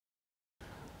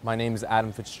My name is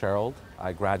Adam Fitzgerald.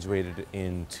 I graduated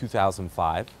in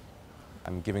 2005.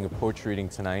 I'm giving a poetry reading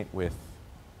tonight with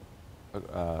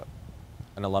an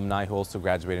alumni who also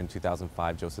graduated in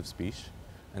 2005, Joseph Spiech.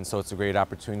 And so it's a great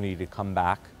opportunity to come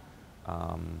back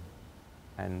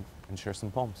and share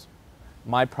some poems.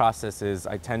 My process is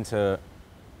I tend to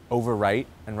overwrite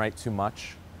and write too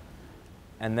much.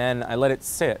 And then I let it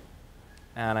sit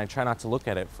and I try not to look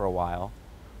at it for a while.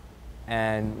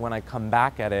 And when I come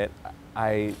back at it,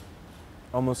 I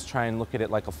almost try and look at it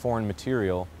like a foreign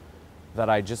material that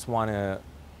I just want to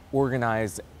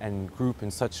organize and group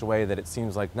in such a way that it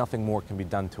seems like nothing more can be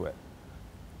done to it.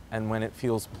 And when it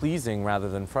feels pleasing rather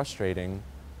than frustrating,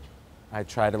 I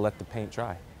try to let the paint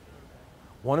dry.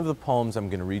 One of the poems I'm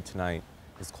going to read tonight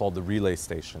is called The Relay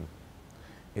Station.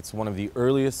 It's one of the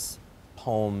earliest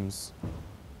poems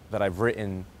that I've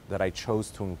written that I chose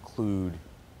to include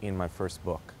in my first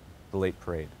book, The Late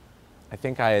Parade. I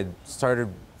think I had started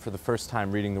for the first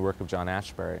time reading the work of John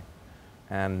Ashbery,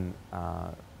 and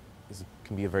he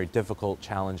can be a very difficult,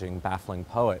 challenging, baffling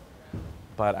poet,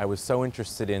 but I was so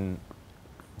interested in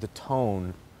the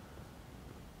tone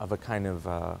of a kind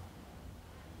of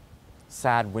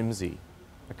sad whimsy,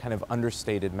 a kind of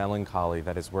understated melancholy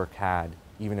that his work had,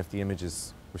 even if the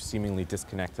images were seemingly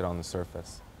disconnected on the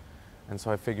surface. And so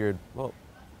I figured, well,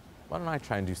 why don't I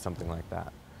try and do something like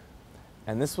that?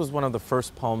 And this was one of the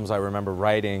first poems I remember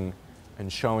writing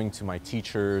and showing to my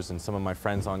teachers and some of my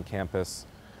friends on campus,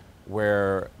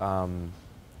 where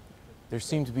there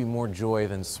seemed to be more joy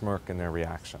than smirk in their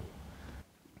reaction.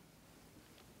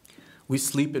 We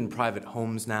sleep in private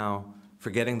homes now,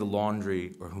 forgetting the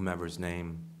laundry or whomever's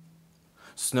name.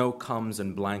 Snow comes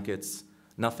in blankets,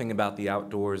 nothing about the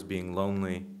outdoors being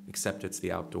lonely, except it's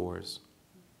the outdoors.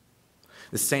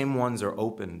 The same ones are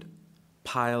opened.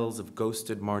 Piles of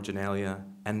ghosted marginalia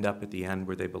end up at the end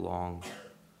where they belong.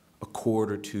 A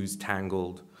chord or two's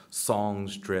tangled,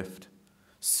 songs drift.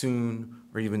 Soon,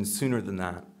 or even sooner than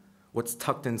that, what's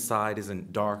tucked inside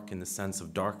isn't dark in the sense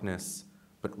of darkness,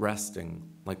 but resting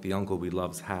like the uncle we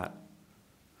love's hat.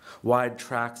 Wide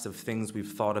tracks of things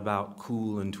we've thought about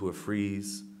cool into a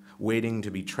freeze, waiting to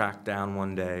be tracked down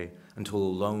one day until a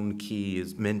lone key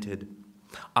is minted.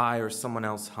 I or someone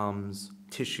else hums,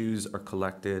 tissues are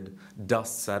collected,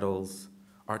 dust settles.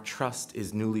 Our trust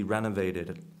is newly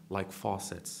renovated like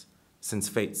faucets, since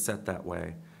fate set that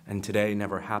way, and today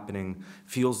never happening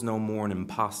feels no more an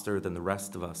imposter than the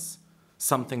rest of us,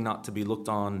 something not to be looked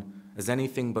on as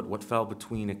anything but what fell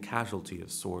between a casualty of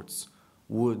sorts,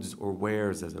 woods or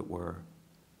wares as it were.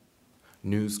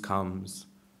 News comes,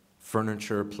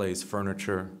 furniture plays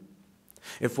furniture.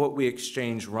 If what we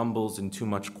exchange rumbles in too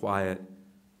much quiet,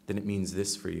 then it means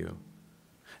this for you.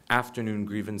 Afternoon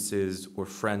grievances or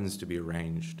friends to be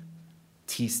arranged,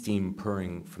 tea steam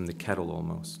purring from the kettle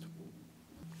almost.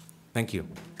 Thank you.